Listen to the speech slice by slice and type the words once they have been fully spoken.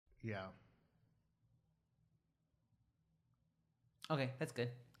Yeah. Okay, that's good.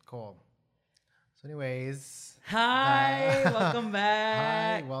 Cool. So anyways. Hi, welcome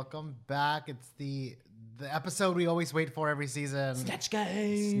back. Hi, welcome back. It's the episode we always wait for every season. Snatch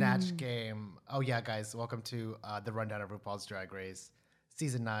Game. Snatch Game. Oh yeah, guys. Welcome to the rundown of RuPaul's Drag Race.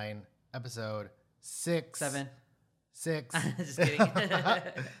 Season 9, episode 6. 7. 6. Just kidding.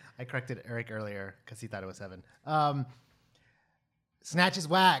 I corrected Eric earlier because he thought it was 7. Snatch is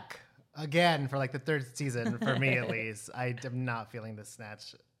whack again for like the 3rd season for me at least. I am not feeling this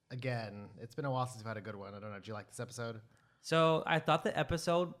Snatch again. It's been a while since we've had a good one. I don't know. Do you like this episode? So I thought the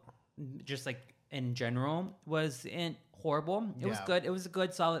episode, just like in general, wasn't horrible. It was good. It was a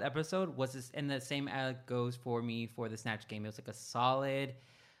good, solid episode. Was this, and the same goes for me for the Snatch Game. It was like a solid,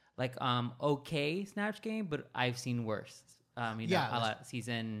 like okay Snatch Game, but I've seen worse. A lot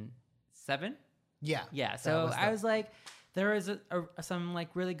season 7. Yeah. So I was like, there was some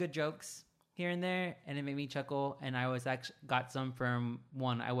like really good jokes here and there, and it made me chuckle. And I was actually got some from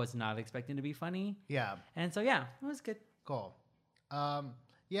one I was not expecting to be funny. Yeah. And so yeah, it was good. Cool.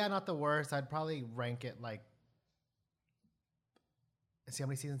 Yeah, not the worst. I'd probably rank it like. See how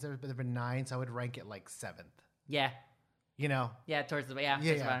many seasons there have been 9, so I would rank it like 7th. Yeah. You know. Yeah, towards the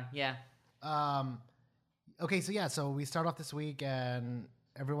Okay, so we start off this week and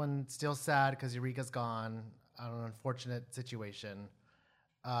everyone's still sad because Eureka's gone. An unfortunate situation.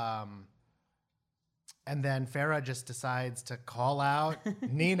 And then Farrah just decides to call out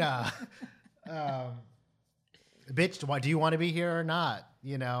Nina. Bitch, do you want to be here or not?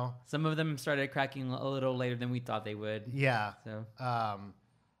 You know? Some of them started cracking a little later than we thought they would. Yeah. So.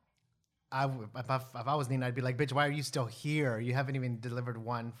 If I was Nina, I'd be like, bitch, why are you still here? You haven't even delivered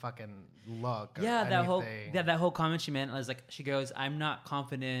one fucking look. Yeah, that whole comment she meant was like, she goes, I'm not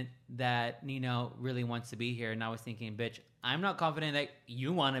confident that Nina really wants to be here. And I was thinking, bitch, I'm not confident that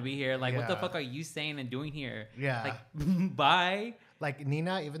you want to be here. Like, what the fuck are you saying and doing here? Yeah. Like, bye. Like,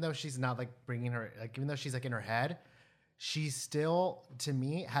 Nina, even though she's not like bringing her, like, even though she's like in her head, she still, to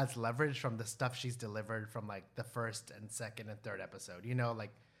me, has leverage from the stuff she's delivered from like the 1st and 2nd and 3rd episode. You know,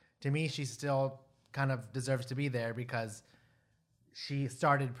 like, to me, she still kind of deserves to be there because she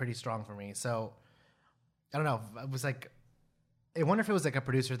started pretty strong for me. So, I don't know. It was like, I wonder if it was like a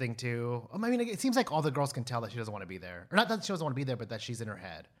producer thing too. I mean, it seems like all the girls can tell that she doesn't want to be there. Or not that she doesn't want to be there, but that she's in her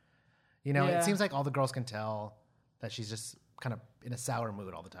head. You know, It seems like all the girls can tell that she's just kind of in a sour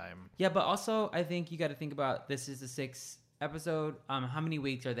mood all the time. Yeah, but also, I think you got to think about, this is the 6th episode. How many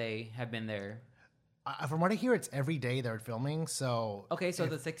weeks have been there? From what I hear, it's every day they're filming. So okay, so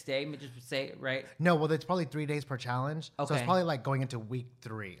the 6th day, just say right. No, well, it's probably 3 days per challenge. Okay. So it's probably like going into week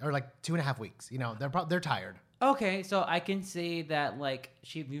 3 or like 2.5 weeks. You know, they're tired. Okay, so I can say that like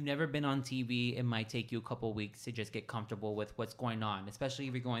if you've never been on TV, it might take you a couple weeks to just get comfortable with what's going on, especially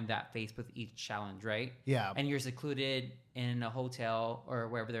if you're going that phase with each challenge, right? Yeah. And you're secluded in a hotel or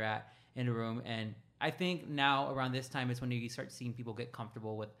wherever they're at in a room, and I think now around this time is when you start seeing people get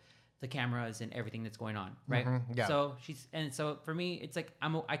comfortable with the cameras and everything that's going on, right? Mm-hmm, yeah. So for me, it's like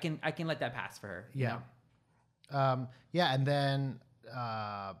I can let that pass for her. Yeah. You know? And then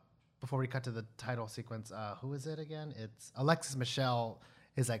before we cut to the title sequence, who is it again? It's Alexis Michelle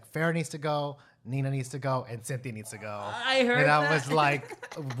is like, Farrah needs to go, Nina needs to go, and Cynthia needs to go. I heard that. And I was like,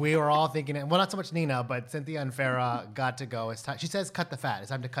 we were all thinking it. Well, not so much Nina, but Cynthia and Farrah got to go. It's time. She says, cut the fat. It's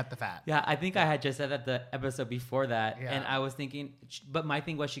time to cut the fat. Yeah, I think I had just said that the episode before that. Yeah. And I was thinking, but my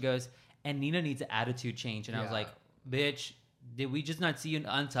thing was, she goes, and Nina needs an attitude change. And I was like, bitch, did we just not see you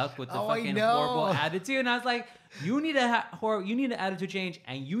untucked with the fucking horrible attitude? And I was like, you need you need an attitude change,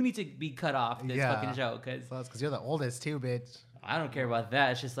 and you need to be cut off this fucking show. Because you're the oldest too, bitch. I don't care about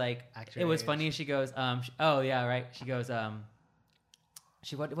that. It's just like, it was funny. She goes, oh yeah, right. She goes,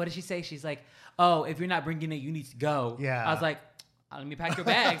 what did she say? She's like, oh, if you're not bringing it, you need to go. Yeah. I was like, let me pack your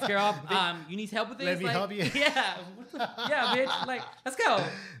bags, girl. You need help with this? Let me help you. Yeah. Yeah, bitch. Like, let's go.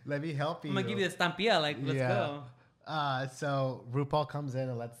 Let me help you. I'm going to give you the stampilla. Like, let's go. So RuPaul comes in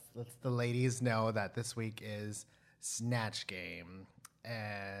and lets the ladies know that this week is Snatch Game.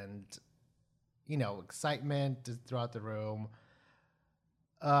 And, you know, excitement is throughout the room.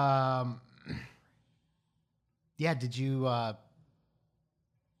 Did you... I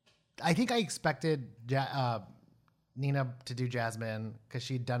think I expected... Nina to do Jasmine because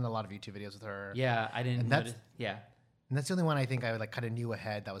she'd done a lot of YouTube videos with her. Yeah, I didn't notice. Yeah. And that's the only one I think I like kind of knew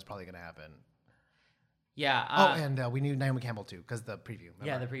ahead that was probably going to happen. Yeah. And we knew Naomi Campbell too because the preview. Remember?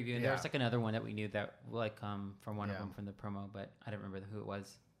 Yeah, the preview. And there was like another one that we knew that like from one of them from the promo, but I don't remember who it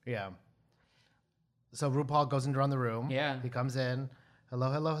was. Yeah. So RuPaul goes around the room. Yeah. He comes in. Hello.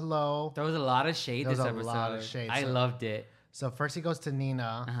 There was a lot of shade this episode. A lot of shade. I loved it. So first he goes to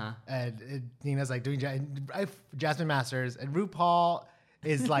Nina, and Nina's like doing Jasmine Masters, and RuPaul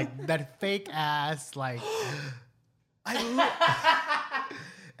is like that fake ass like. I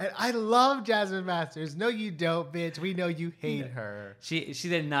love Jasmine Masters. No, you don't, bitch. We know you hate her. She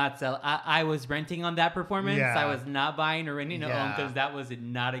did not sell. I was renting on that performance. Yeah. I was not buying or renting to own because that was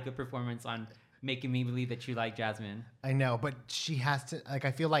not a good performance on making me believe that you like Jasmine. I know, but she has to. Like,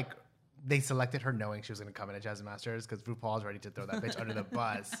 I feel like they selected her knowing she was going to come in at Jasmine Masters because RuPaul's ready to throw that bitch under the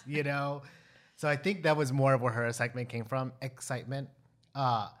bus, you know? So I think that was more of where her excitement came from. Excitement.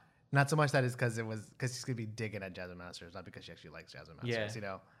 Not so much that is because she's going to be digging at Jasmine Masters, not because she actually likes Jasmine Masters, you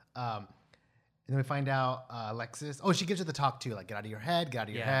know? And then we find out Alexis. Oh, she gives her the talk too. Like, get out of your head, get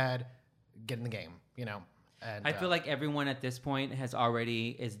in the game, you know? And I feel like everyone at this point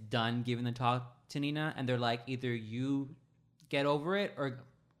is done giving the talk to Nina, and they're like, either you get over it or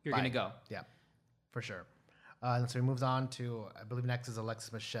you're going to go. Yeah, for sure. And so he moves on to, I believe next is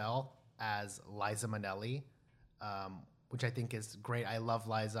Alexis Michelle as Liza Minnelli, which I think is great. I love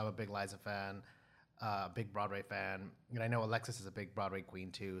Liza. I'm a big Liza fan, big Broadway fan. And I know Alexis is a big Broadway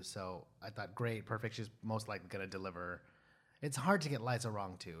queen too. So I thought, great, perfect. She's most likely going to deliver. It's hard to get Liza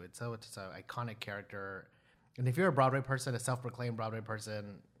wrong too. It's an iconic character. And if you're a Broadway person, a self-proclaimed Broadway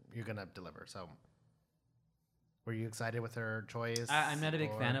person, you're going to deliver. So were you excited with her choice? I'm not a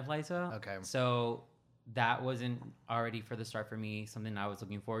big fan of Liza. Okay. So that wasn't already for the start for me, something I was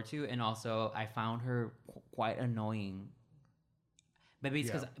looking forward to. And also I found her quite annoying. Maybe it's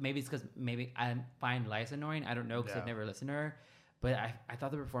because I find Liza annoying. I don't know because I've never listened to her. But I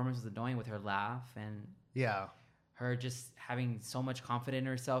thought the performance was annoying with her laugh and her just having so much confidence in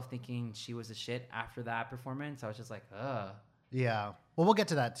herself, thinking she was a shit after that performance. I was just like, ugh. Yeah. Well, we'll get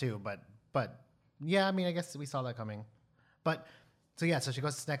to that too. But yeah, I mean, I guess we saw that coming. But so she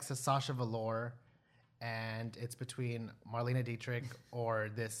goes next to Sasha Velour. And it's between Marlena Dietrich or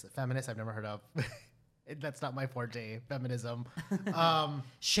this feminist I've never heard of. That's not my forte, feminism.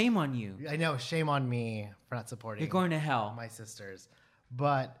 Shame on you. I know, shame on me for not supporting. You're going to hell. My sisters.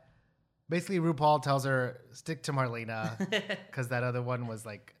 But basically RuPaul tells her, stick to Marlena, because that other one was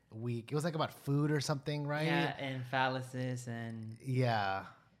like weak. It was like about food or something, right? Yeah, and phalluses and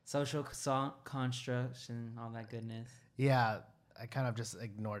social constructs and all that goodness. Yeah, I kind of just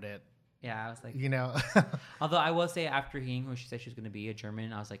ignored it. Yeah, I was like, you know. Although I will say, after hearing who she said she was going to be a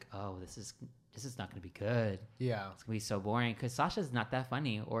German, I was like, oh, this is not going to be good. Yeah, it's going to be so boring because Sasha's not that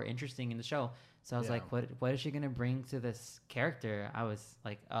funny or interesting in the show. So I was like, what is she going to bring to this character? I was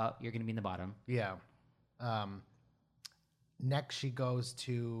like, you're going to be in the bottom. Yeah. Next, she goes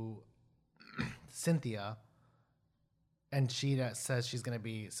to Cynthia, and she says she's going to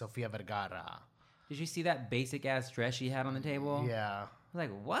be Sofia Vergara. Did you see that basic ass dress she had on the table? Yeah. I was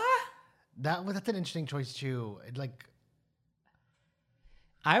like, what? That's an interesting choice too.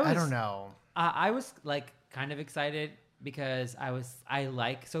 I don't know. I was like kind of excited because I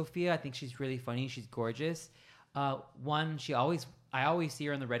like Sophia. I think she's really funny. She's gorgeous. I always see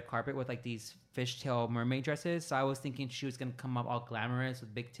her on the red carpet with like these fishtail mermaid dresses. So I was thinking she was gonna come up all glamorous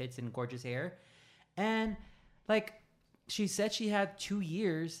with big tits and gorgeous hair. And like she said, she had 2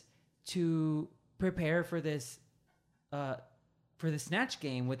 years to prepare for this. For the Snatch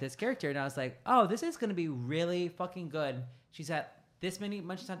game with this character, and I was like, oh, this is going to be really fucking good. She's had this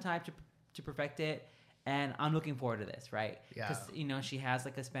much time to perfect it, and I'm looking forward to this, right? Yeah. Because, she has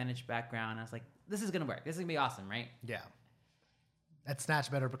like a Spanish background. I was like, this is going to work. This is going to be awesome, right? Yeah. That Snatch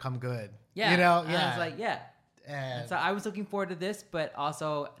better become good. Yeah. Yeah. I was like, yeah. And so I was looking forward to this, but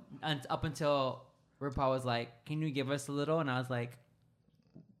also up until RuPaul was like, can you give us a little? And I was like,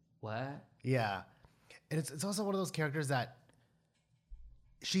 what? Yeah. And it's also one of those characters that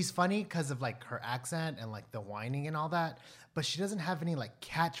she's funny because of like her accent and like the whining and all that, but she doesn't have any like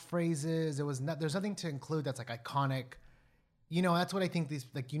catchphrases. There's nothing to include that's like iconic. That's what I think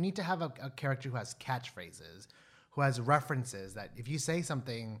you need to have a character who has catchphrases, who has references that if you say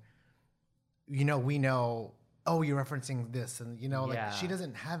something, we know, oh, you're referencing this. And she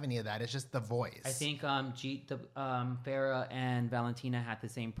doesn't have any of that. It's just the voice. I think Farrah and Valentina had the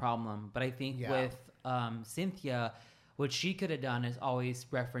same problem, but I think with Cynthia, what she could have done is always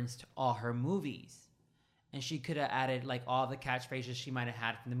referenced all her movies. And she could have added like all the catchphrases she might have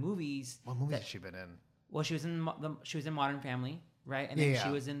had from the movies. What movies has she been in? Well, she was in Modern Family, right? And then she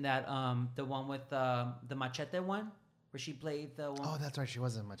was in that the one with the Machete one, where she played the one. Oh, that's right, she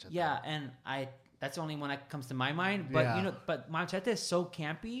was in Machete. Yeah, and that's the only one that comes to my mind. But but Machete is so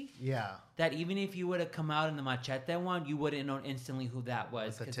campy. Yeah. That even if you would have come out in the Machete one, you wouldn't know instantly who that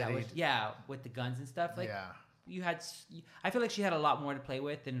was, because that was with the guns and stuff. Like I feel like she had a lot more to play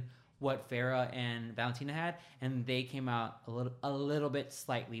with than what Farrah and Valentina had, and they came out a little bit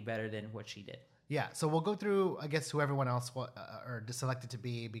slightly better than what she did. Yeah, so we'll go through, I guess, who everyone else are selected to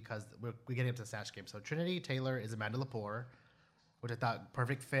be because we're getting into the Snatch Game. So Trinity Taylor is Amanda Lepore, which I thought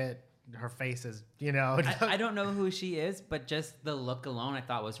perfect fit. Her face is, I don't know who she is, but just the look alone I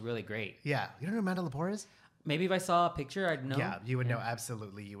thought was really great. Yeah. You don't know who Amanda Lepore is? Maybe if I saw a picture, I'd know. Yeah, you would know.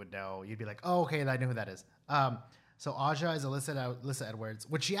 Absolutely, you would know. You'd be like, oh, okay, I know who that is. So Aja is Alyssa Edwards,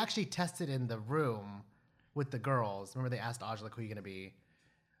 which she actually tested in the room with the girls. Remember they asked Aja, like, who are you going to be?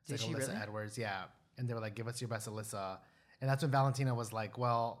 Did like she Alyssa really? Edwards, yeah. And they were like, give us your best Alyssa. And that's when Valentina was like,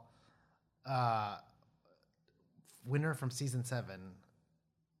 well, winner from season 7.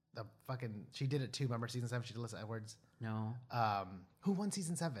 She did it too. Remember season 7? She did Alyssa Edwards. No. Who won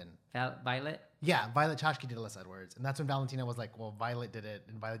season 7? Violet? Yeah, Violet Chachki did Alyssa Edwards. And that's when Valentina was like, well, Violet did it,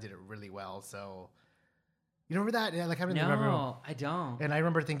 and Violet did it really well. So, you remember that? Yeah, like, I remember. I don't. And I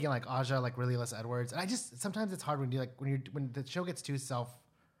remember thinking, like, Aja, like, really Alyssa Edwards. And sometimes it's hard when the show gets too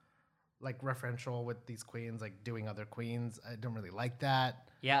referential with these queens, like, doing other queens. I don't really like that.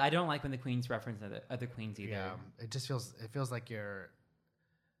 Yeah, I don't like when the queens reference other queens either. Yeah, it feels like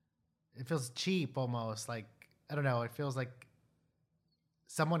it feels cheap almost. Like, I don't know. It feels like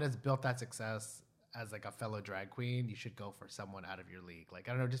someone has built that success as like a fellow drag queen. You should go for someone out of your league. Like,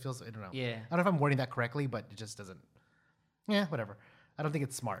 I don't know. It just feels, I don't know. Yeah. I don't know if I'm wording that correctly, but it just doesn't. Yeah, whatever. I don't think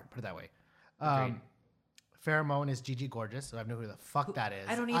it's smart. Put it that way. Pheromone is Gigi Gorgeous, so I have no idea who the fuck that is.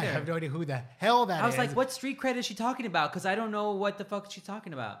 I don't either. I have no idea who the hell that is. I was like, what street cred is she talking about? Because I don't know what the fuck she's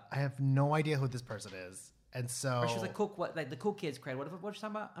talking about. I have no idea who this person is. And so... Or she was like, like the cool kids cred. What she's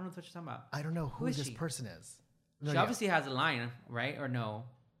talking about? I don't know what she's talking about. I don't know who this person is. She obviously has a line, right? Or no?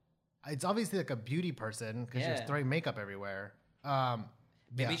 It's obviously like a beauty person because she's throwing makeup everywhere.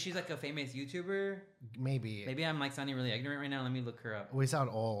 Maybe she's like a famous YouTuber. Maybe I'm like sounding really ignorant right now. Let me look her up. We sound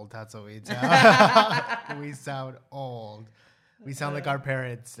old. That's what we sound. We sound old. We sound like our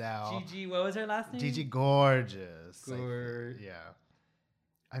parents now. Gigi, what was her last name? Gigi Gorgeous. Yeah.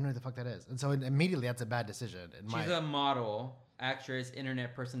 I don't know what the fuck that is. And so immediately that's a bad decision. She's a model, actress,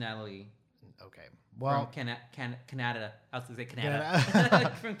 internet personality. Okay. Well, from Canada. I was going to say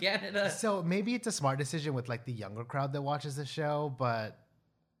Canada. From Canada. So maybe it's a smart decision with like the younger crowd that watches the show, but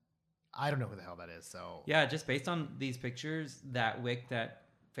I don't know who the hell that is. So yeah, just based on these pictures, that wig that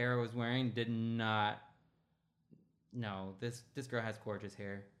Farrah was wearing did not. No, this girl has gorgeous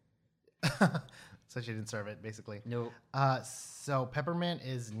hair. So she didn't serve it, basically. Nope. So Peppermint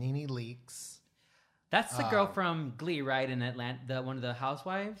is Nene Leakes. That's the girl from Glee, right? In Atlanta, one of the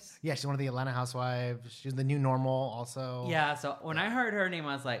housewives. Yeah, she's one of the Atlanta housewives. She's the new normal, also. Yeah. So when I heard her name,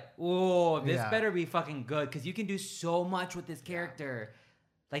 I was like, "Oh, this better be fucking good," because you can do so much with this character.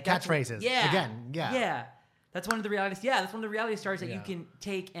 Like catchphrases. Yeah. Again. Yeah. Yeah. That's one of the realities. Yeah, that's one of the reality stars that you can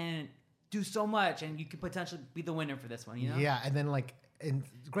take and do so much, and you could potentially be the winner for this one. You know? Yeah, and then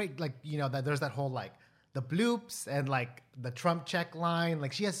great, that there's that whole like the bloops and like the Trump check line.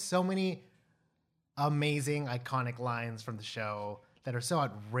 Like she has so many amazing iconic lines from the show that are so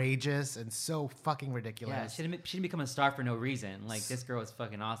outrageous and so fucking ridiculous. Yeah, she didn't become a star for no reason. Like this girl is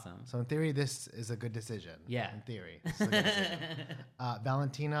fucking awesome. So in theory, this is a good decision. Yeah, in theory, this is a good decision.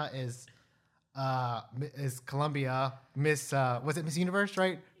 Valentina is Colombia Miss was it Miss Universe,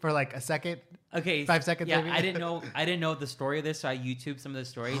 right? For like a second. Okay, 5 seconds. Yeah, maybe? I didn't know the story of this, so I YouTubed some of the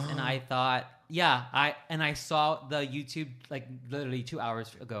stories, and I thought, I saw the YouTube like literally 2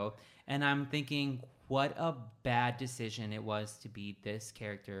 hours ago, and I'm thinking, what a bad decision it was to be this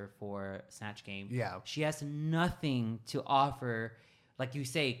character for Snatch Game. Yeah, she has nothing to offer, like you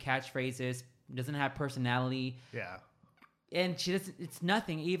say, catchphrases, doesn't have personality. Yeah. And she doesn't. It's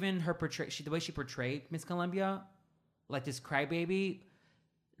nothing. Even her the way she portrayed Miss Columbia, like this crybaby.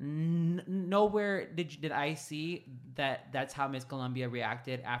 Nowhere did I see that's how Miss Columbia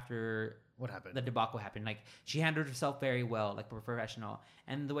reacted after what happened. The debacle happened. Like she handled herself very well, like professional.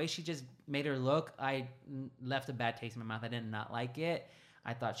 And the way she just made her look, I left a bad taste in my mouth. I did not like it.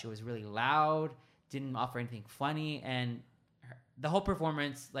 I thought she was really loud. Didn't offer anything funny, and the whole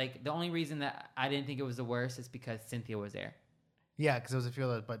performance. Like the only reason that I didn't think it was the worst is because Cynthia was there. Yeah, because it was a few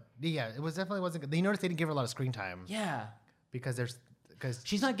others, but yeah, it wasn't good. You notice they didn't give her a lot of screen time. Yeah, because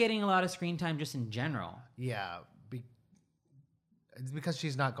she's not getting a lot of screen time just in general. Yeah, it's because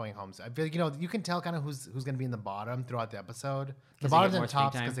she's not going home. So I feel like, you can tell kind of who's going to be in the bottom throughout the episode. The bottoms and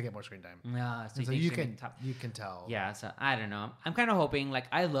tops because they get more screen time. Yeah, so you can tell. Yeah, so I don't know. I'm kind of hoping, like,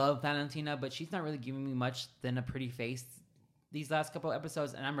 I love Valentina, but she's not really giving me much than a pretty face these last couple of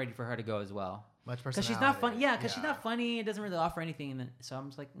episodes, and I'm ready for her to go as well. Much personality. Because she's not funny. Yeah, because she's not funny. It doesn't really offer anything. So I'm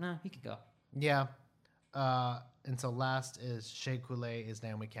just like, nah, you can go. Yeah. And so last is Shea Coulee is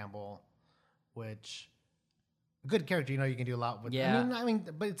Naomi Campbell, which a good character. You know, you can do a lot with. Yeah. I mean,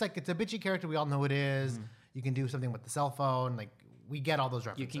 but it's like it's a bitchy character. We all know who it is. Mm-hmm. You can do something with the cell phone. Like we get all those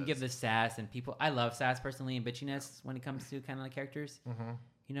references. You can give the sass and people. I love sass personally and bitchiness when it comes to kind of like characters. Mm-hmm.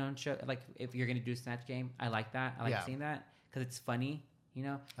 You know, and show like if you're gonna do Snatch Game, I like that. I like seeing that because it's funny. You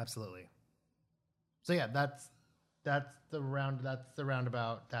know, absolutely. So yeah, that's the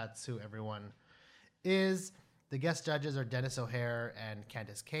roundabout. That's who everyone is. The guest judges are Dennis O'Hare and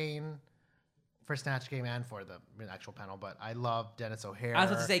Candace Kane for Snatch Game and for the actual panel. But I love Dennis O'Hare. I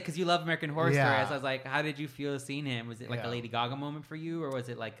was about to say, because you love American Horror Story. So I was like, how did you feel seeing him? Was it like a Lady Gaga moment for you? Or was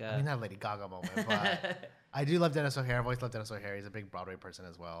it like a... I mean, not a Lady Gaga moment, but I do love Dennis O'Hare. I've always loved Dennis O'Hare. He's a big Broadway person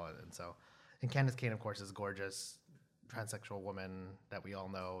as well. And Candace Kane, of course, is gorgeous. Transsexual woman that we all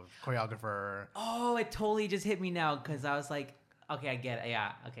know. Choreographer. Oh, it totally just hit me now because I was like, okay, I get it.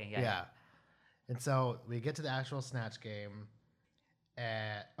 Yeah. Okay. Yeah. And so we get to the actual Snatch Game.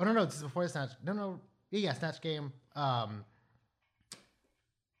 No, this is before the Snatch. No. Yeah, Snatch Game.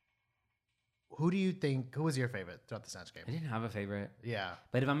 Who do you think, who was your favorite throughout the Snatch Game? I didn't have a favorite. Yeah.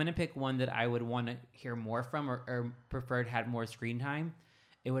 But if I'm going to pick one that I would want to hear more from or preferred had more screen time,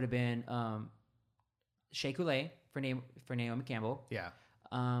 it would have been Shea Coulee for Naomi Campbell. Yeah.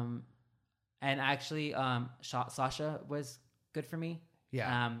 And actually, Sasha was good for me.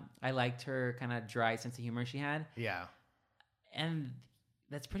 Yeah. I liked her kind of dry sense of humor she had. Yeah. And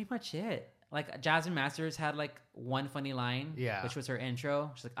that's pretty much it. Like Jasmine Masters had like one funny line, which was her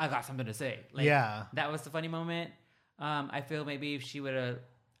intro. She's like, "I got something to say." Like, that was the funny moment. I feel maybe if she would have,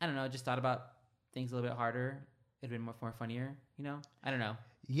 I don't know, just thought about things a little bit harder, it'd been more funnier. You know, I don't know.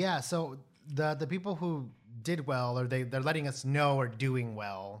 Yeah. So the people who did well, or they're letting us know are doing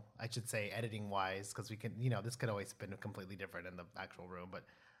well, I should say, editing wise, because we can, this could always have been completely different in the actual room. But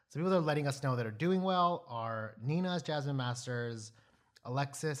so people that are letting us know that are doing well are Nina as Jasmine Masters,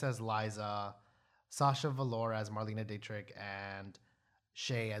 Alexis as Liza, Sasha Velour as Marlena Dietrich, and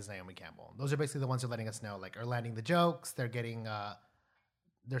Shea as Naomi Campbell. Those are basically the ones who are letting us know, like, are landing the jokes. They're getting,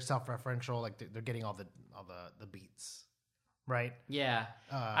 they're self-referential, like they're getting all the beats. Right. Yeah.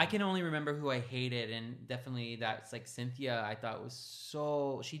 I can only remember who I hated, and definitely that's like Cynthia. I thought was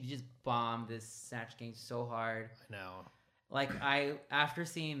she just bombed this Snatch Game so hard. I know. Like after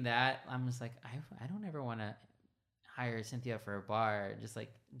seeing that, I'm just like, I don't ever want to hire Cynthia for a bar. Just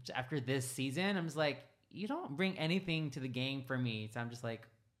like after this season, I'm just like, you don't bring anything to the game for me. So I'm just like,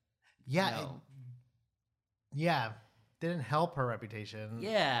 no. Didn't help her reputation.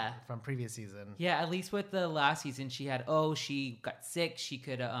 Yeah. From previous season. Yeah, at least with the last season, she had, she got sick. She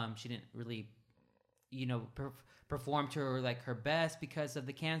could, she didn't really, perform to her best because of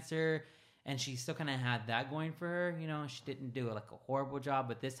the cancer. And she still kind of had that going for her. She didn't do a horrible job.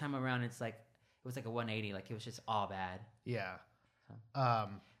 But this time around, it was like a 180. Like it was just all bad. Yeah. So.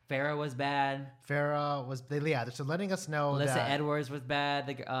 Farrah was bad. So letting us know Alyssa that Edwards was bad.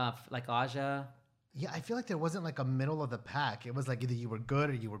 Like Aja. Yeah, I feel like there wasn't like a middle of the pack. It was like either you were good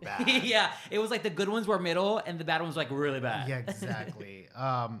or you were bad. Yeah, it was like the good ones were middle and the bad ones were like really bad. Yeah, exactly.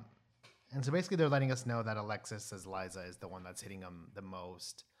 And so basically they're letting us know that Alexis as Liza is the one that's hitting them the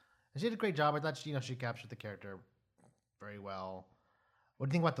most. And she did a great job. I thought she captured the character very well. What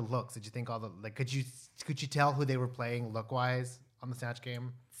do you think about the looks? Did you think could you tell who they were playing look wise on the Snatch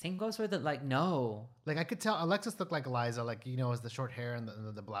Game? Same goes for no. Like I could tell Alexis looked like Eliza, as the short hair and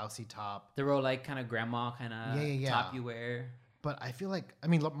the blousey top. The real kind of grandma kind of top you wear. But I feel like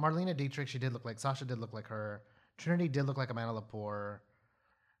Marlena Dietrich, she did look like Sasha, did look like her. Trinity did look like Amanda Lepore.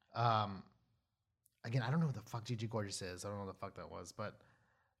 Again, I don't know who the fuck Gigi Gorgeous is. I don't know what the fuck that was, but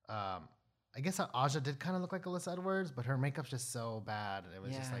I guess Aja did kind of look like Alyssa Edwards, but her makeup's just so bad. It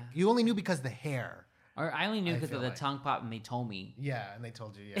was just like you only knew because of the hair. Or I only knew because of the tongue pop, and they told me. Yeah, and they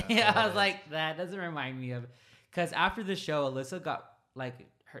told you. Yeah, yeah. I was like, that doesn't remind me of. Because after the show, Alyssa got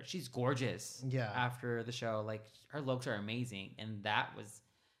she's gorgeous. Yeah. After the show, her looks are amazing, and that was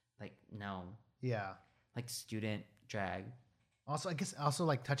no. Yeah. Student drag. Also, I guess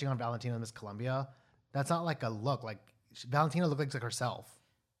touching on Valentina and Miss Columbia, that's not like a look. Valentina looked like herself.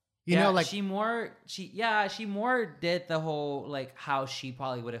 She more did the whole how she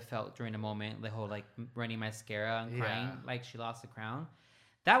probably would have felt during the moment, the whole running mascara and crying like she lost the crown.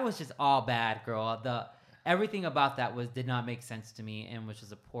 That was just all bad, girl. Everything about that did not make sense to me and was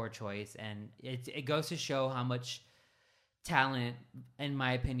just a poor choice. And it goes to show how much talent, in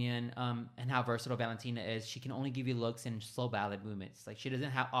my opinion, and how versatile Valentina is. She can only give you looks and slow ballad movements. She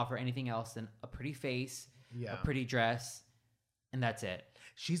doesn't offer anything else than a pretty face, a pretty dress, and that's it.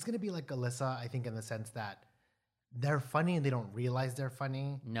 She's going to be like Alyssa, I think, in the sense that they're funny and they don't realize they're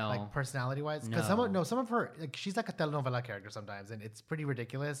funny. No. Like personality wise. Because some of her, like she's like a telenovela character sometimes and it's pretty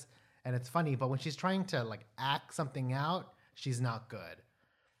ridiculous and it's funny. But when she's trying to like act something out, she's not good.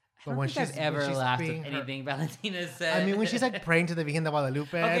 But when she's ever laughed at anything Valentina said. I mean, when she's like praying to the Virgen de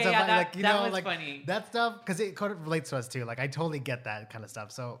Guadalupe and stuff that was funny. That stuff, because it kind of relates to us too. Like, I totally get that kind of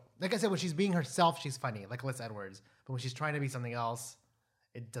stuff. So, like I said, when she's being herself, she's funny, like Alyssa Edwards. But when she's trying to be something else,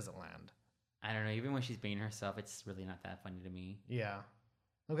 it doesn't land. I don't know. Even when she's being herself, it's really not that funny to me. Yeah.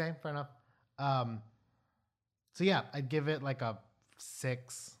 Okay, fair enough. So yeah, I'd give it like a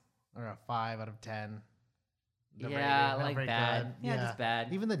 6 or a 5 out of 10. Yeah, like bad. Yeah, just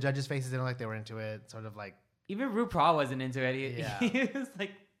bad. Even the judges' faces didn't look like they were into it. Sort of like even RuPaul wasn't into it. He was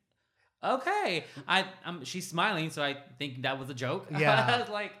like, "Okay, she's smiling, so I think that was a joke." Yeah, I was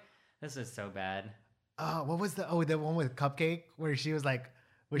like, "This is so bad." What was the one with Cupcake where she was like,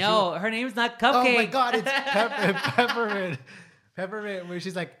 her name's not Cupcake. Oh my god, it's Peppermint. Peppermint, where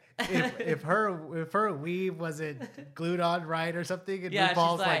she's like, if her weave wasn't glued on right or something, and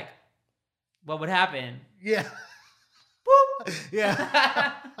RuPaul's she's like, what would happen? Yeah. Boop.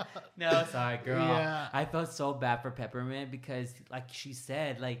 Yeah. No, sorry, girl. Yeah. I felt so bad for Peppermint because, like she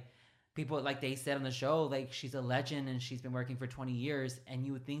said, like people, like they said on the show, like she's a legend and she's been working for 20 years, and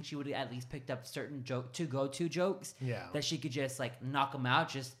you would think she would have at least picked up certain go-to jokes. Yeah. That she could just like knock them out,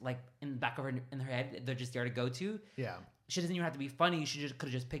 just like in the back of her head. They're just there to go to. Yeah. She doesn't even have to be funny. She just could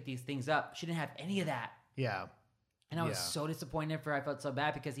have just picked these things up. She didn't have any of that. Yeah. And I was so disappointed for her. I felt so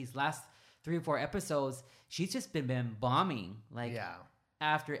bad because these last 3 or 4 episodes, she's just been bombing. Like,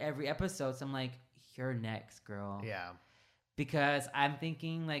 after every episode, so I'm like, you're next, girl. Yeah. Because I'm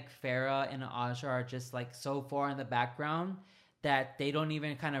thinking like Farrah and Aja are just like so far in the background that they don't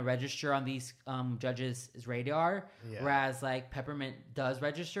even kind of register on these judges' radar. Yeah. Whereas like Peppermint does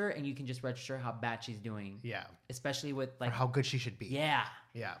register, and you can just register how bad she's doing. Yeah. Especially with like... or how good she should be. Yeah.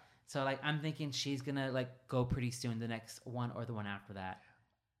 Yeah. So like I'm thinking she's going to like go pretty soon, the next one or the one after that.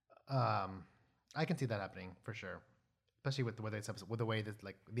 I can see that happening for sure, especially with the way episode, with the way that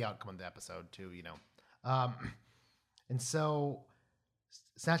like the outcome of the episode too, you know. And so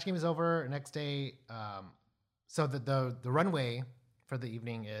Snatch Game is over next day. So the runway for the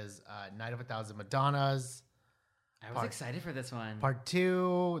evening is Night of 1,000 Madonnas. I was excited for this one. Part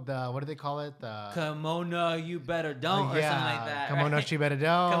 2, what do they call it? The Kimono You Better Don't, or something like that. Kimono right? She Better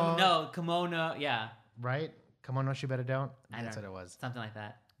Don't. Kimono, yeah. Right? Kimono She Better Don't? That's what it was. Something like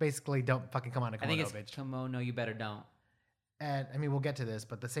that. Basically, don't fucking come on a kimono, bitch. I think it's Kimono You Better Don't. And I mean, we'll get to this,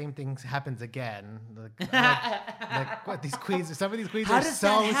 but the same thing happens again. Like what these queens? Some of these queens are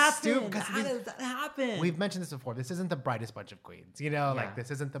so stupid. How does that happen? We've mentioned this before. This isn't the brightest bunch of queens, you know. Like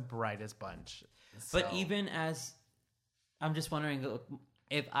this isn't the brightest bunch. But even as, I'm just wondering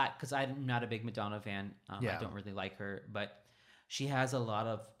if because I'm not a big Madonna fan. I don't really like her, but she has a lot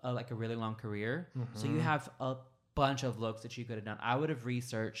of like a really long career. Mm-hmm. So you have a bunch of looks that you could have done. I would have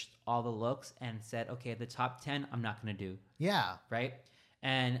researched all the looks and said, okay, the top 10 I'm not going to do. Yeah. Right?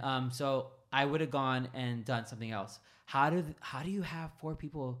 And so I would have gone and done something else. How do you have 4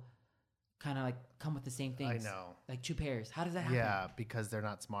 people kind of like come with the same things? I know. Like 2 pairs. How does that happen? Yeah, because they're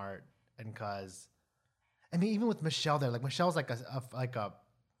not smart, and because I mean, even with Michelle there, like Michelle's like a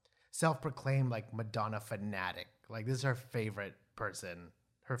self-proclaimed like Madonna fanatic. Like this is her favorite person,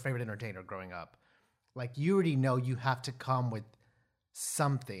 her favorite entertainer growing up. Like, you already know you have to come with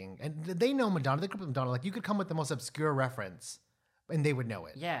something. And they know Madonna. They grew up with Madonna. Like, you could come with the most obscure reference, and they would know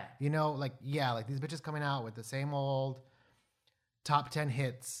it. Yeah. You know, like these bitches coming out with the same old top 10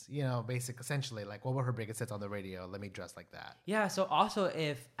 hits, you know, essentially. Like, what were her biggest hits on the radio? Let me dress like that. Yeah, so also,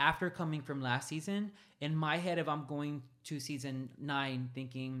 if after coming from last season, in my head, if I'm going to season 9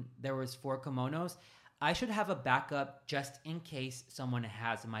 thinking there was 4 kimonos, I should have a backup just in case someone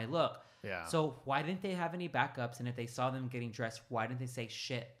has my look. Yeah. So why didn't they have any backups? And if they saw them getting dressed, why didn't they say,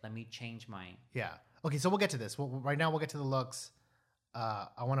 shit, let me change mine? Yeah. Okay, so we'll get to this. Right now, we'll get to the looks. I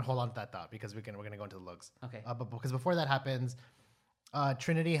want to hold on to that thought because we're going to go into the looks. Okay. But because before that happens,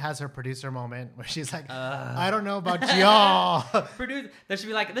 Trinity has her producer moment where she's like, I don't know about y'all. There should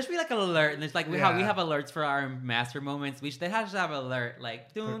be like an alert. And there's like, how we have alerts for our master moments. They have to have an alert.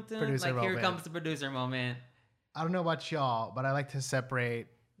 Like, dun, dun, like moment. Here comes the producer moment. I don't know about y'all, but I like to separate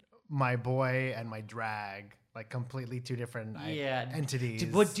my boy and my drag, like completely 2 different entities.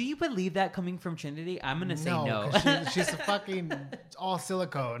 But do you believe that coming from Trinity? I'm gonna say no. She's fucking all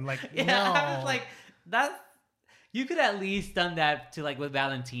silicone. Like no. I was like that. You could at least done that to like with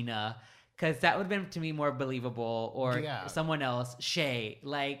Valentina, because that would have been to me more believable, or someone else, Shay.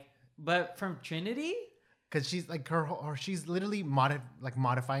 Like, but from Trinity. because she's like she's literally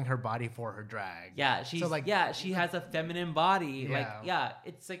modifying her body for her drag. Yeah, she's she has a feminine body.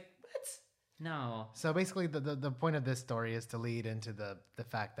 It's like what? No. So basically, the point of this story is to lead into the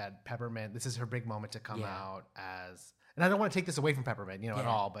fact that Peppermint, this is her big moment to come out as, and I don't want to take this away from Peppermint, at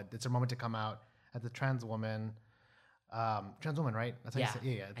all, but it's her moment to come out as a trans woman. Trans woman, right? That's how you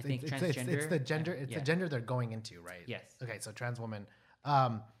say. Yeah. I think transgender. It's the gender. It's the gender they're going into, right? Yes. Okay, so trans woman.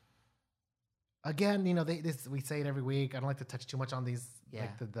 Again, we say it every week. I don't like to touch too much on these,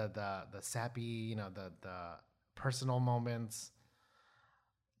 like the sappy, the personal moments.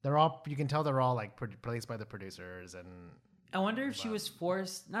 You can tell they're all like placed by the producers, and I wonder if she was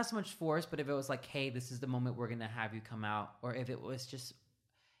forced, not so much forced, but if it was like, hey, this is the moment we're gonna have you come out, or if it was just,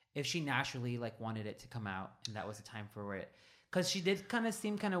 if she naturally like wanted it to come out and that was the time for it. Because she did kind of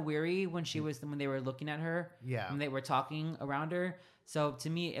seem kind of weary when when they were looking at her, when they were talking around her. So to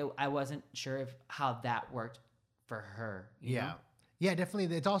me, I wasn't sure how that worked for her. You know? Yeah,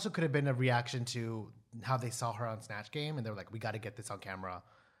 definitely. It also could have been a reaction to how they saw her on Snatch Game, and they were like, we got to get this on camera.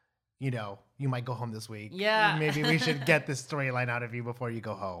 You might go home this week. Yeah. Maybe we should get this storyline out of you before you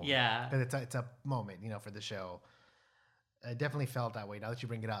go home. Yeah. Because it's a moment, for the show. I definitely felt that way now that you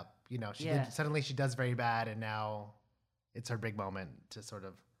bring it up. Suddenly she does very bad, and now it's her big moment to sort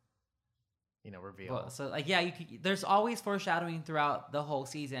of, reveal. Well, so there's always foreshadowing throughout the whole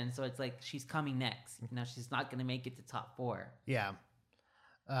season. So it's like she's coming next. She's not going to make it to top 4. Yeah.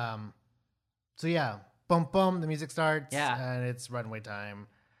 So yeah, boom, boom, the music starts. Yeah. And it's runway time.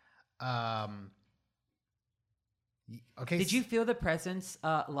 Okay. Did you feel the presence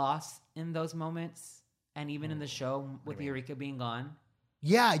loss in those moments, and even in the show with Eureka being gone?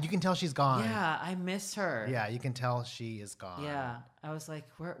 Yeah, you can tell she's gone. Yeah, I miss her. Yeah, you can tell she is gone. Yeah, I was like,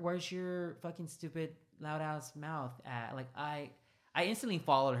 where's your fucking stupid loud ass mouth at? Like, I instantly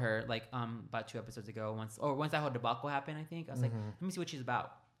followed her like about 2 episodes ago. Once that whole debacle happened, I think I was like, let me see what she's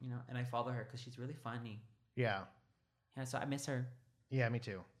about, and I followed her because she's really funny. Yeah. Yeah, so I miss her. Yeah, me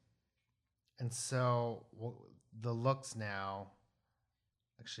too. And so the looks now.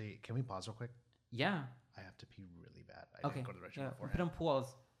 Actually, can we pause real quick? Yeah. I have to pee really bad. I didn't go to the restroom beforehand. Put on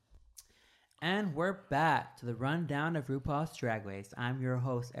pause. And we're back to the rundown of RuPaul's Drag Race. I'm your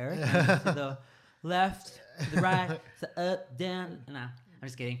host, Eric. To the left, to the right, to up, down. Nah, I'm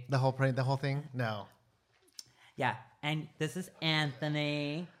just kidding. The whole thing? No. Yeah, and this is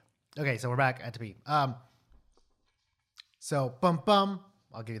Anthony. Okay, so we're back. I had to pee. So bum bum.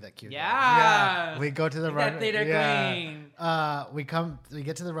 I'll give you that cue. Yeah. We go to the runway. Queen. We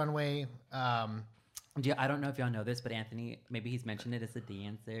get to the runway. I don't know if y'all know this, but Anthony, maybe he's mentioned it as a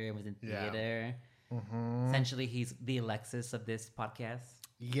dancer. It was in theater. Mm-hmm. Essentially, he's the Alexis of this podcast.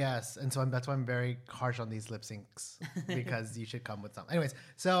 Yes, and so that's why I'm very harsh on these lip syncs, because you should come with some. Anyways,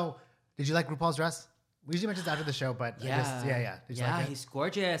 so did you like RuPaul's dress? We usually mention this after the show, but Did you like it? He's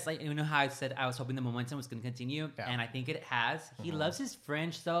gorgeous. Like, how I said I was hoping the momentum was going to continue, and I think it has. He loves his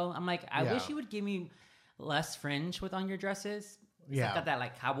fringe, though. I'm like, I wish he would give me less fringe on your dresses. It's got that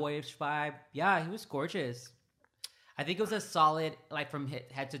like cowboyish vibe. Yeah, he was gorgeous. I think it was a solid, like from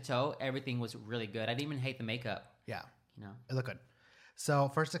head to toe, everything was really good. I didn't even hate the makeup. Yeah, it looked good.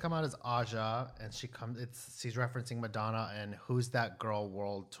 So first to come out is Aja, and she's referencing Madonna and Who's That Girl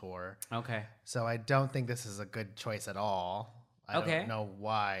World Tour. Okay. So I don't think this is a good choice at all. I don't know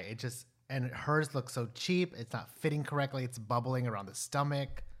why. And hers looks so cheap. It's not fitting correctly. It's bubbling around the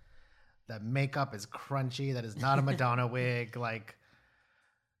stomach. The makeup is crunchy. That is not a Madonna wig. Like,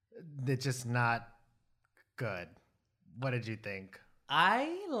 it's just not good. What did you think?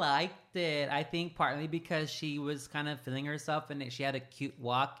 I liked it. I think partly because she was kind of feeling herself, and she had a cute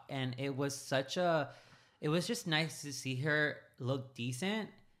walk, and it was just nice to see her look decent.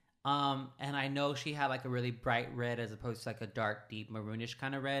 And I know she had like a really bright red as opposed to like a dark, deep maroonish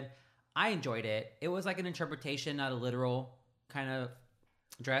kind of red. I enjoyed it. It was like an interpretation, not a literal kind of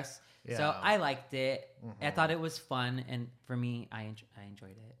dress. Yeah. So I liked it. Mm-hmm. I thought it was fun, and for me, I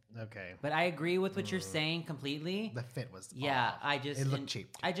enjoyed it. Okay, but I agree with what you're saying completely. The fit was off. It looked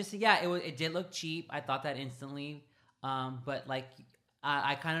cheap. It did look cheap. I thought that instantly. But like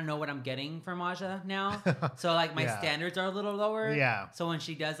I kind of know what I'm getting from Aja now, so like my standards are a little lower. Yeah. So when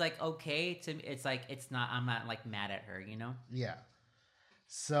she does like it's like I'm not like mad at her, Yeah.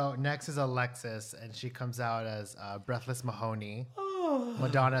 So next is Alexis, and she comes out as Breathless Mahoney.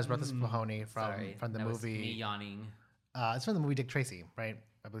 Madonna as Breathless Mahoney from the movie. Was me yawning. It's from the movie Dick Tracy, right?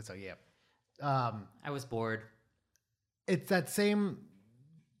 I believe so. Yeah. I was bored. It's that same.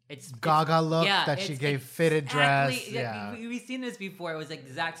 Gaga look that she gave fitted dress. Yeah, we've seen this before. It was the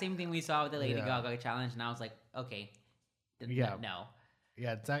exact same thing we saw with the Lady Gaga challenge, and I was like, okay, no.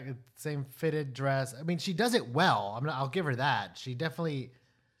 Yeah, it's same fitted dress. I mean, she does it well. I'll give her that. She definitely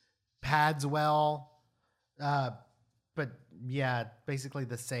pads well. But yeah, basically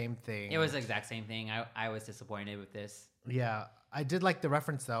the same thing. It was the exact same thing. I was disappointed with this. Yeah, I did like the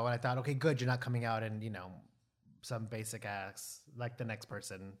reference though, and I thought, okay, good, you're not coming out in, some basic ass like the next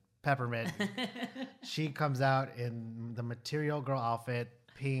person. Peppermint. She comes out in the Material Girl outfit,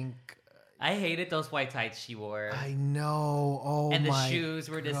 pink. I hated those white tights she wore. I know. Oh, and the my shoes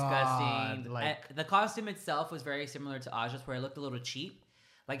were God. disgusting. The costume itself was very similar to Aja's, where it looked a little cheap.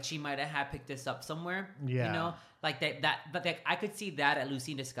 Like she might have had picked this up somewhere. Yeah. Like that. But like I could see that at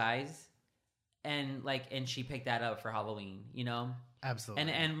Lucy in Disguise, and she picked that up for Halloween.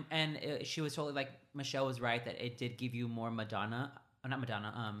 Absolutely. And she was totally like Michelle was right that it did give you more Madonna. Not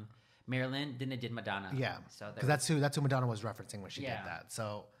Madonna. Marilyn than it did Madonna. Yeah. So because that's who Madonna was referencing when she did that.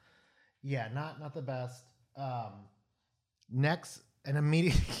 So. Yeah, not the best. Next, and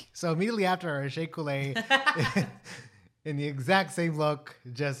immediately after her, Shea Coulee in the exact same look,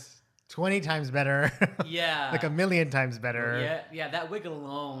 just 20 times better. Yeah. Like 1,000,000 times better. Yeah, that wig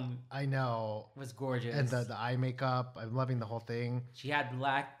alone. I know. Was gorgeous. And the eye makeup, I'm loving the whole thing. She had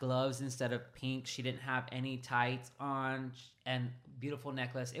black gloves instead of pink. She didn't have any tights on, and beautiful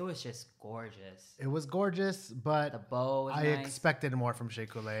necklace. It was just gorgeous. It was gorgeous, but the bow was I nice. Expected more from Shea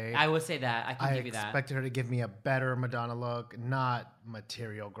Coulee. I would say that. I can give you that. I expected her to give me a better Madonna look, not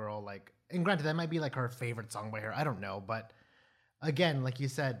Material Girl. And granted, that might be like her favorite song by her. I don't know, but again, like you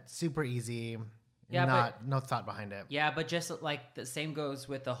said, super easy. Yeah, no thought behind it. Yeah, but just like the same goes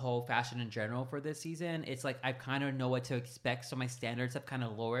with the whole fashion in general for this season. It's like I kind of know what to expect, so my standards have kind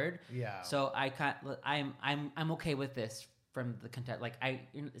of lowered. Yeah. So I'm okay with this from the content. Like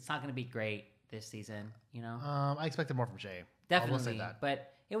it's not going to be great this season, I expected more from Shea. Definitely, I will say that.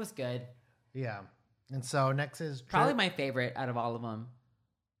 But it was good. Yeah. And so next is probably my favorite out of all of them.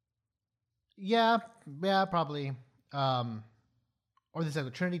 Yeah, probably. Or this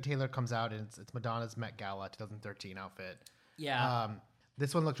Trinity Taylor comes out and it's Madonna's Met Gala 2013 outfit. Yeah.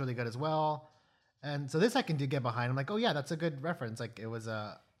 This one looks really good as well. And so this I can get behind. I'm like, oh yeah, that's a good reference. Like it was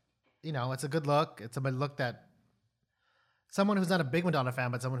it's a good look. It's a look that someone who's not a big Madonna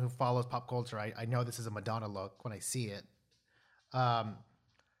fan, but someone who follows pop culture, I know this is a Madonna look when I see it. I'm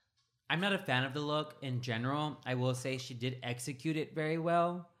not a fan of the look in general. I will say she did execute it very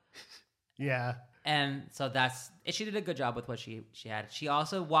well. Yeah. And so she did a good job with what she had. She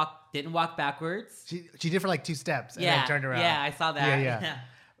also didn't walk backwards. She did for like 2 steps and then turned around. Yeah, I saw that. Yeah.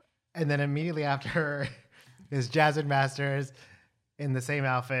 And then immediately after her is Jasmine Masters in the same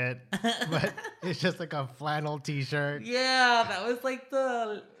outfit, but it's just like a flannel t-shirt. Yeah, that was like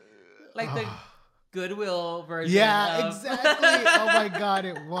the Goodwill version. Yeah, exactly. Oh my God,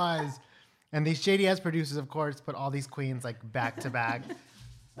 it was. And these shady ass producers, of course, put all these queens like back to back.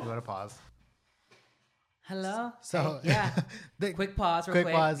 I'm going to pause. Hello? So hey, yeah. Quick pause real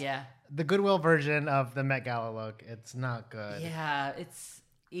quick. Pause. Yeah. The Goodwill version of the Met Gala look, it's not good. Yeah, it's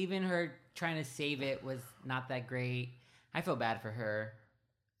even her trying to save it was not that great. I feel bad for her.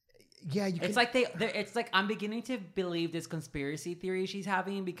 Yeah, it's like I'm beginning to believe this conspiracy theory she's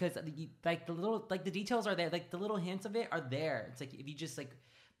having because the details are there, like the little hints of it are there. It's like if you just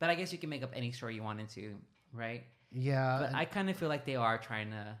but I guess you can make up any story you wanted to, right? Yeah. But I kind of feel like they are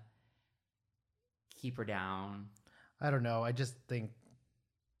trying to keep her down. I don't know. I just think,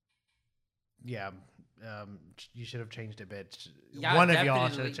 you should have changed it, bitch. Yeah, one of y'all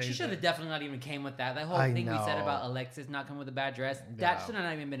should have changed it. She should have definitely not even came with that. That whole thing we said about Alexis not coming with a bad dress, that should have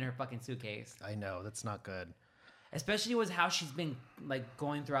not even been in her fucking suitcase. I know. That's not good. Especially with how she's been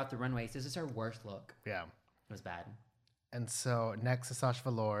going throughout the runways. This is her worst look. Yeah. It was bad. And so next is Sasha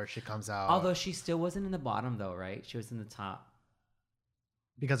Velour. She comes out. Although she still wasn't in the bottom though, right? She was in the top.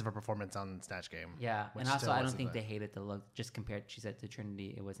 Because of her performance on Snatch Game. Yeah. And also I don't think they hated the look. Just compared, she said, to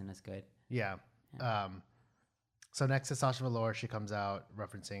Trinity, it wasn't as good. Yeah. So next is Sasha Velour. She comes out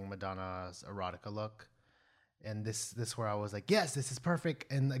referencing Madonna's erotica look. And this where I was like, yes, this is perfect.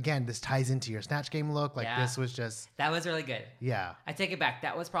 And again, this ties into your Snatch Game look. This was just... That was really good. Yeah. I take it back.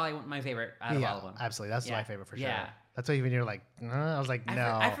 That was probably my favorite out of all of them. Absolutely. That's my favorite for sure. Yeah. That's why even you're like, I was like,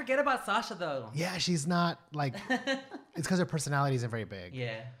 no. I forget about Sasha though. Yeah, she's not like... It's because her personality isn't very big.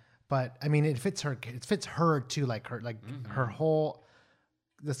 Yeah. But I mean, it fits her. It fits her too. Like her whole...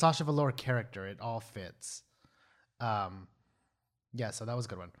 The Sasha Velour character, it all fits. So that was a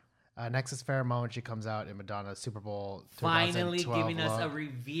good one. Next is Pheromone. She comes out in Madonna's Super Bowl. Finally giving us a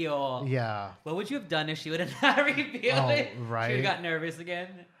reveal. Yeah. What would you have done if she would have not revealed it? Right. She would have got nervous again.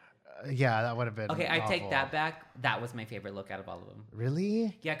 Yeah, that would have been Okay, I take awful. that back. That was my favorite look out of all of them.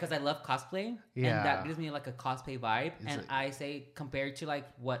 Really? Yeah, because I love cosplay. Yeah. And that gives me like a cosplay vibe. It's and like- I say, compared to like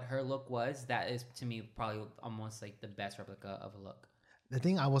what her look was, that is to me probably almost like the best replica of a look. The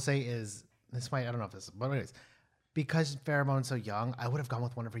thing I will say is, this might, I don't know if this, but anyways, because Pheromone's so young, I would have gone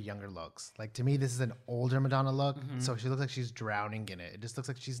with one of her younger looks. Like, to me, this is an older Madonna look, so she looks like she's drowning in it. It just looks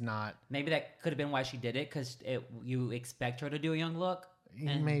like she's not. Maybe that could have been why she did it, because you expect her to do a young look.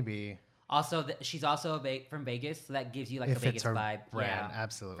 And Maybe. also, she's also from Vegas, so that gives you like It a fits Vegas her vibe. brand, Yeah,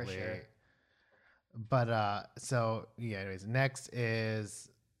 absolutely. for sure. But, so, yeah, anyways, next is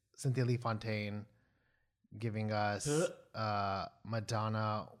Cynthia Lee Fontaine giving us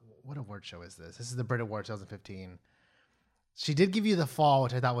Madonna. What award show is this? This is the Brit Award 2015. She did give you the fall,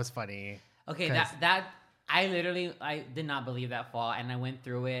 which I thought was funny. Okay, 'Cause- that I did not believe that fall, and I went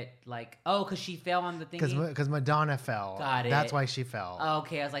through it like, because she fell on the thing. Because Madonna fell. Got it. That's why she fell.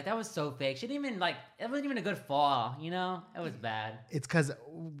 Okay, I was like, that was so fake. She didn't even like. It wasn't even a good fall. You know, it was bad. It's because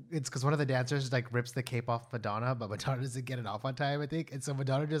one of the dancers like rips the cape off Madonna, but Madonna doesn't get it off on time, I think. And so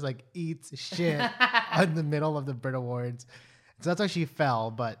Madonna just like eats shit in the middle of the Brit Awards. So that's why she fell.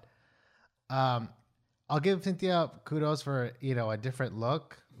 But I'll give Cynthia kudos for, a different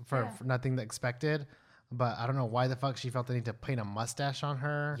look for nothing expected. But I don't know why the fuck she felt the need to paint a mustache on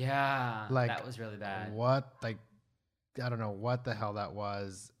her. Yeah, Like, that was really bad. What? Like, I don't know what the hell that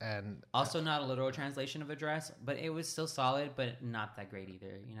was. And Also, not a literal translation of a dress, but it was still solid, but not that great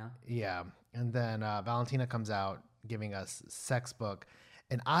either. You know. yeah. And then Valentina comes out giving us Sex Book.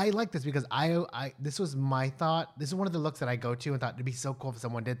 And I like this because I this was my thought. This is one of the looks that I go to and thought it'd be so cool if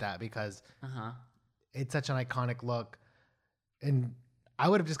someone did that because it's such an iconic look. And I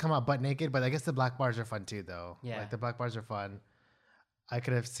would have just come out butt naked, but I guess the black bars are fun too, though. Yeah. Like the black bars are fun. I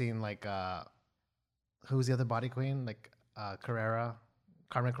could have seen like who's the other body queen? Like Carrera.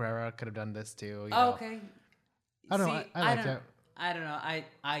 Carmen Carrera could have done this too. Okay. I don't know. I liked it. I don't know.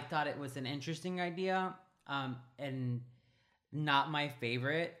 I thought it was an interesting idea, and not my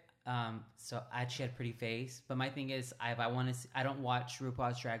favorite. So she had a pretty face, but my thing is, I don't watch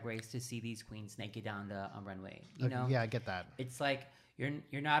RuPaul's Drag Race to see these queens naked down the runway. You know? Yeah, I get that. It's like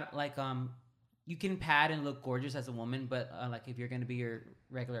you're not like you can pad and look gorgeous as a woman, but like if you're gonna be your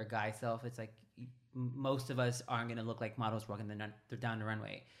regular guy self, it's like most of us aren't gonna look like models walking down the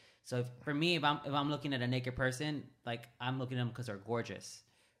runway. So for me, if I'm looking at a naked person, like I'm looking at them because they're gorgeous,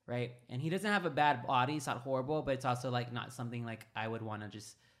 right? And he doesn't have a bad body; it's not horrible, but it's also like not something like I would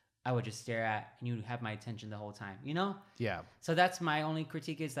just stare at, and you have my attention the whole time, you know? Yeah. So that's my only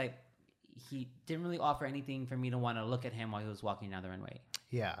critique is like he didn't really offer anything for me to want to look at him while he was walking down the runway.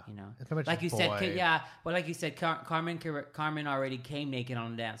 Yeah. You know, It's pretty much like you boy. said, but like you said, Carmen already came naked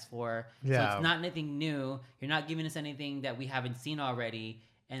on the dance floor. Yeah. So it's not anything new. You're not giving us anything that we haven't seen already.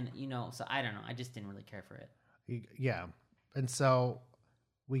 And, so I don't know. I just didn't really care for it. Yeah. And so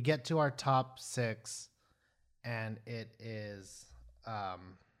we get to our top 6 and it is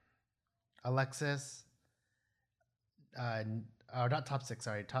Alexis, or not top 6,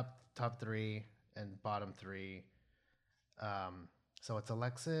 sorry, top 3 and bottom 3. So it's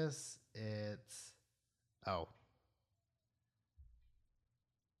Alexis,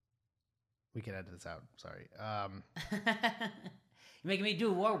 we can edit this out, sorry. You're making me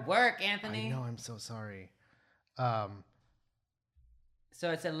do more work, Anthony. I know, I'm so sorry. So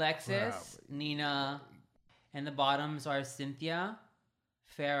it's Alexis, Nina, and the bottoms are Cynthia,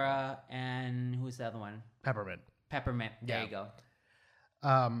 Farrah, and who's the other one? Peppermint. There you go.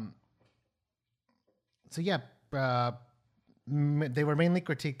 So yeah, they were mainly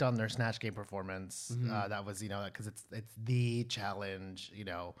critiqued on their Snatch Game performance. That was, because it's the challenge,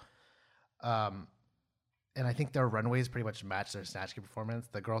 and I think their runways pretty much matched their Snatch Game performance.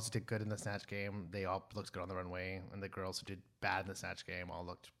 The girls who did good in the Snatch Game, they all looked good on the runway, and the girls who did bad in the Snatch Game all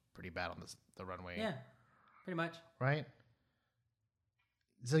looked pretty bad on the runway. Yeah, pretty much. Right.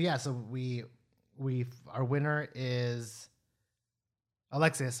 So yeah, our winner is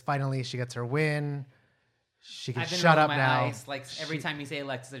Alexis. Finally, she gets her win. She can shut up now. Eyes. Like every time you say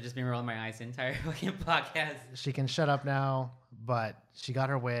Alexis, I've just been rolling my eyes the entire fucking podcast. She can shut up now, but she got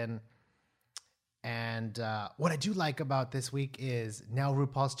her win. And what I do like about this week is now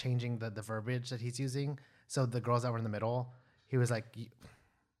RuPaul's changing the verbiage that he's using. So the girls that were in the middle, he was like, "Do you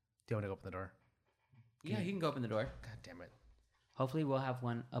want to go open the door?" Yeah, you can go open the door. God damn it. Hopefully we'll have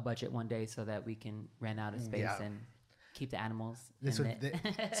a budget one day so that we can rent out a space and keep the animals. So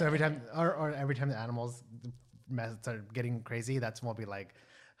every time, or every time the animals start getting crazy, that's when we'll be like,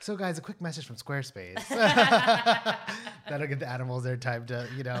 "So guys, a quick message from Squarespace." That'll give the animals their time to,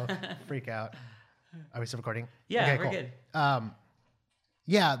 freak out. Are we still recording? Yeah, okay, we're cool. good.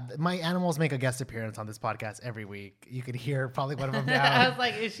 Yeah, my animals make a guest appearance on this podcast every week. You could hear probably one of them now. I was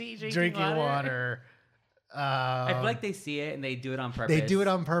like, is she drinking water? I feel like they see it and they do it on purpose. They do it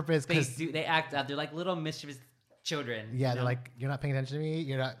on purpose because they act out. They're like little mischievous children. Yeah, they're like, you're not paying attention to me.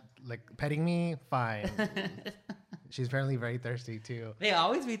 You're not like petting me. Fine. She's apparently very thirsty too. They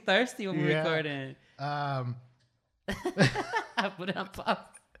always be thirsty when we're recording. I put it on pause.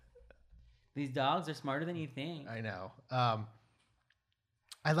 These dogs are smarter than you think. I know.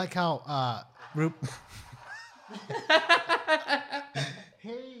 I like how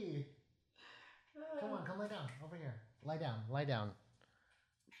Hey. Come lay down. Over here. Lie down.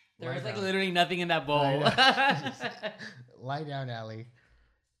 There was like literally nothing in that bowl. Lie down, Allie.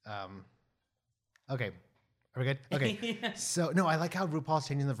 Okay. Are we good? Okay. So, no, I like how RuPaul's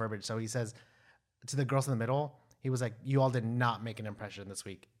changing the verbiage. So he says to the girls in the middle, he was like, you all did not make an impression this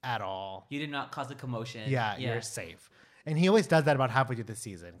week at all. You did not cause a commotion. Yeah, you're safe. And he always does that about halfway through the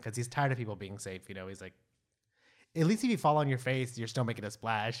season because he's tired of people being safe. You know, he's like, at least if you fall on your face, you're still making a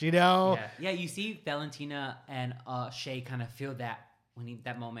splash, you know? Yeah, you see Valentina and Shay kind of feel that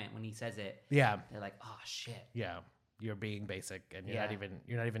that moment when he says it. Yeah. They're like, oh, shit. Yeah. You're being basic and you're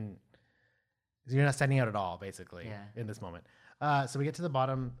not standing out at all, basically, in this moment. So we get to the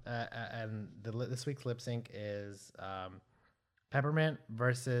bottom, and this week's lip sync is Peppermint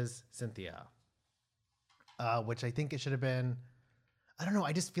versus Cynthia, which I think it should have been. I don't know.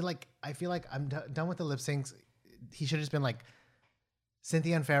 I feel like I'm done with the lip syncs. He should have just been like,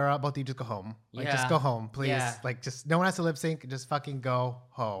 Cynthia and Farrah, both of you just go home. Like, just go home, please. Yeah. Like, just no one has to lip sync. Just fucking go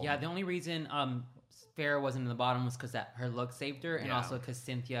home. Yeah, the only reason Farrah wasn't in the bottom was because her look saved her, and also because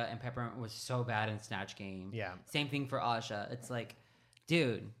Cynthia and Peppermint was so bad in Snatch Game. Yeah. Same thing for Aja. It's like,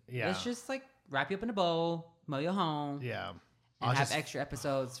 dude, let's just like wrap you up in a bow, mow you home. Yeah. And have extra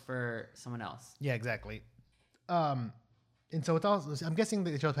episodes for someone else. Yeah, exactly. And so it's also, I'm guessing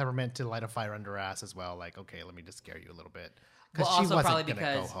they chose Peppermint to light a fire under her ass as well. Like, okay, let me just scare you a little bit. Because she wasn't going to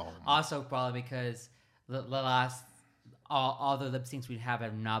go home. Also probably because the last, all the lip syncs we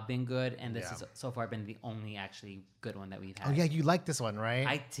have not been good. And this has so far been the only actually good one that we've had. Oh, yeah, you like this one, right?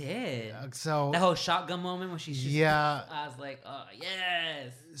 I did. So the whole shotgun moment when she's just, I was like, oh,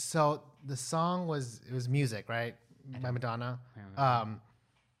 yes. So the song was music, right? By Madonna.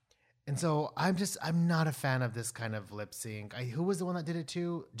 And so I'm not a fan of this kind of lip sync. Who was the one that did it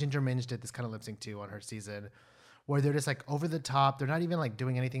too? Ginger Minj did this kind of lip sync too on her season, where they're just like over the top. They're not even like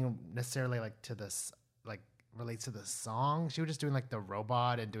doing anything necessarily like to this, like relates to the song. She was just doing like the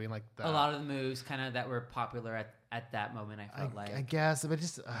robot and doing like a lot of the moves kind of that were popular at that moment. I guess, but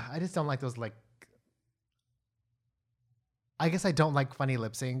I just don't like those like. I guess I don't like funny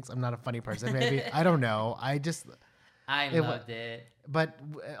lip syncs. I'm not a funny person. Maybe I don't know. I loved it. But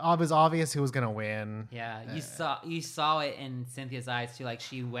it was obvious who was gonna win. Yeah, you saw it in Cynthia's eyes too. Like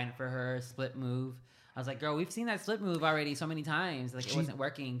she went for her split move. I was like, girl, we've seen that split move already so many times. Like it wasn't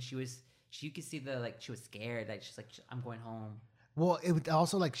working. You could see she was scared. Like she's like, I'm going home. Well, it was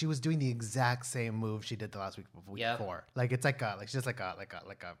also like she was doing the exact same move she did the last week before. Like it's like she's just like a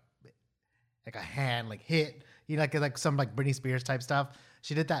hand like hit. You know, like some like Britney Spears type stuff.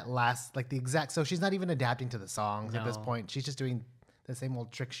 She did that last like the exact. So she's not even adapting to the songs at this point. She's just doing the same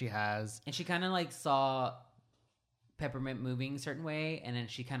old trick she has. And she kind of like saw Peppermint moving a certain way, and then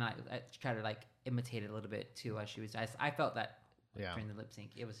she kind of tried to like imitate it a little bit too as she was. I felt that during the lip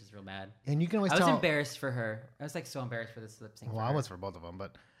sync, it was just real bad. And you can always I was embarrassed for her. I was like so embarrassed for this lip sync. Well, I was for both of them,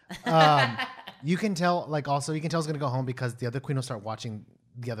 but you can tell like also you can tell it's gonna go home because the other queen will start watching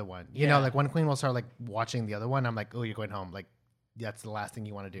the other one. You know, like one queen will start like watching the other one. I'm like, oh, you're going home. Like that's the last thing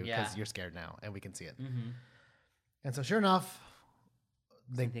you want to do because you're scared now, and we can see it. Mm-hmm. And so, sure enough.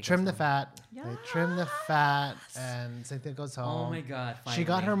 They trim the fat. Yes. They trim the fat, and Cynthia goes home. Oh my god! Finally. She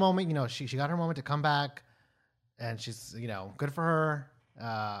got her moment. You know, she got her moment to come back, and she's good for her.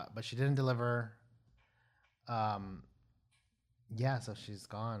 But she didn't deliver. Yeah, so she's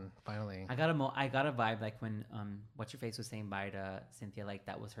gone finally. I got a vibe like when what's your face was saying bye to Cynthia, like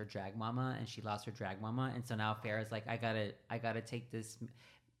that was her drag mama, and she lost her drag mama, and so now Farrah's like, I gotta take this.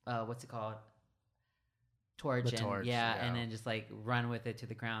 What's it called? Torch, and then just like run with it to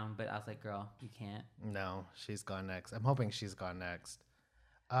the ground. But I was like, girl, you can't. No, she's gone next. I'm hoping she's gone next.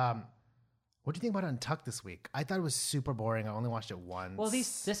 What do you think about Untucked this week? I thought it was super boring. I only watched it once. Well,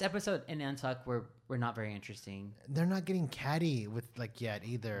 this episode and Untucked were not very interesting. They're not getting catty with like yet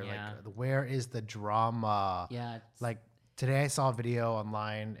either. Yeah. Like where is the drama? Yeah. Like today I saw a video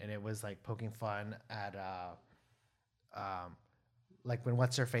online and it was like poking fun at like when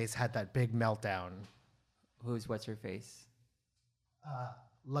What's Her Face had that big meltdown. Who's What's Her Face?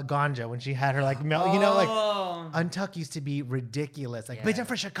 Laganja when she had her like you know, like Untuck used to be ridiculous. Like, bitch, I'm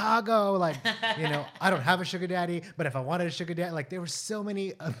from Chicago. Like, you know, I don't have a sugar daddy, but if I wanted a sugar daddy, like there were so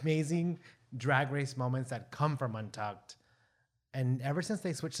many amazing drag race moments that come from Untucked. And ever since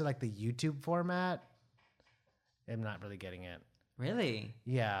they switched to like the YouTube format, I'm not really getting it. Really?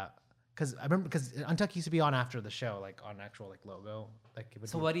 Yeah. Because I remember, because Untucked used to be on after the show, like on actual like logo. Like, it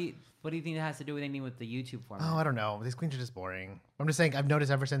would what do you think that has to do with anything with the YouTube format? Oh, I don't know. These queens are just boring. I'm just saying. I've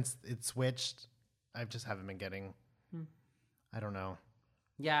noticed ever since it switched, I just haven't been getting. I don't know.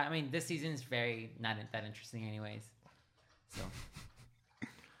 Yeah, I mean, this season's very not that interesting, anyways. So.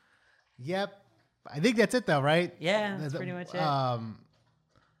 Yep, I think that's it, though, right? Yeah, that's pretty much it.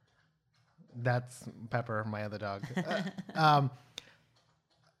 That's Pepper, my other dog.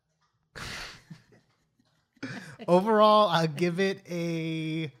 Overall, I'll give it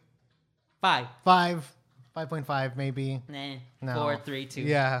a 5.5 maybe. Nah, No. 4, 3, 2.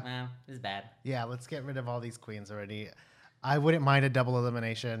 Yeah. Wow, this is bad. Yeah, let's get rid of all these queens already. I wouldn't mind a double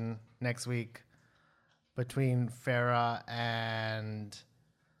elimination next week between Farrah and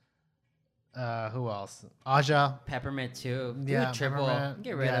who else? Aja. Peppermint too. Do Yeah, a triple. Peppermint.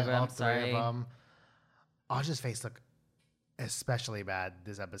 Get rid of it. all I'm three sorry. of them. Aja's face looked especially bad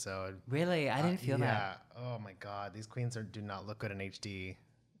this episode. Really, I didn't feel that. Oh my god, these queens do not look good in HD.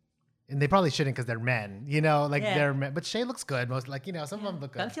 And they probably shouldn't because they're men, you know, like they're men. But Shay looks good. Most like, you know, some of them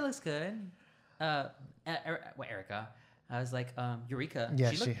look good. Fenty looks good. Erica. I was like, Eureka.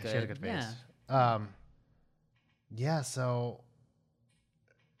 Yeah, she looked good. She had a good face. Yeah. Yeah, so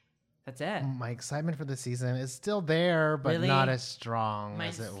That's it. my excitement for the season is still there, but Really? not as strong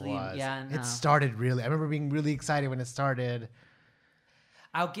Mine's as it sleep- was. yeah, no. It started really. I remember being really excited when it started.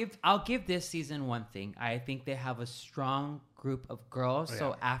 I'll give this season one thing. I think they have a strong group of girls. Oh, yeah.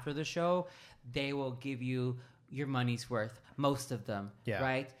 So after the show, they will give you your money's worth. Most of them, Yeah.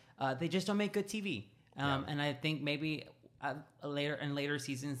 right? They just don't make good TV. And I think maybe later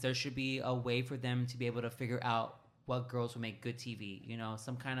seasons there should be a way for them to be able to figure out what girls will make good TV. You know,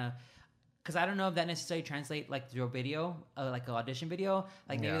 some kind of. Because I don't know if that necessarily translate like through a video, like an audition video.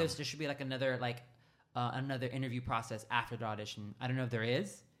 Like maybe there should be like another interview process after the audition. I don't know if there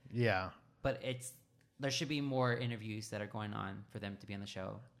is. Yeah. But there should be more interviews that are going on for them to be on the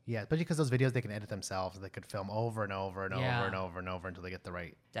show. Yeah, especially because those videos they can edit themselves. They could film over and over and Yeah. over and over and over until they get the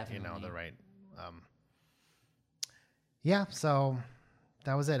right, Definitely. you know, the right. Yeah, so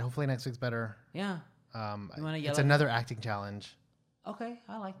that was it. Hopefully next week's better. Yeah. You wanna yell It's at another acting challenge. Okay,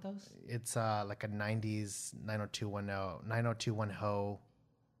 I like those. It's like a 90s 90210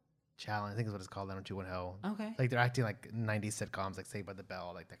 challenge. I think is what it's called, 90210. Okay. Like they're acting like 90s sitcoms, like Saved by the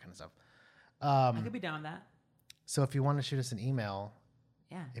Bell, like that kind of stuff. I could be down with that. So if you want to shoot us an email,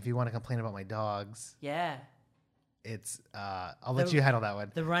 Yeah. if you want to complain about my dogs, Yeah. it's I'll let you handle that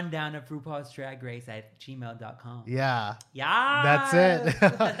one. The rundown of RuPaul's Drag Race at gmail.com. Yeah. Yeah. That's it.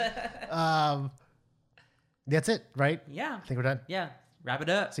 That's it, right? Yeah. I think we're done. Yeah. Wrap it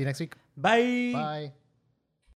up. See you next week. Bye. Bye.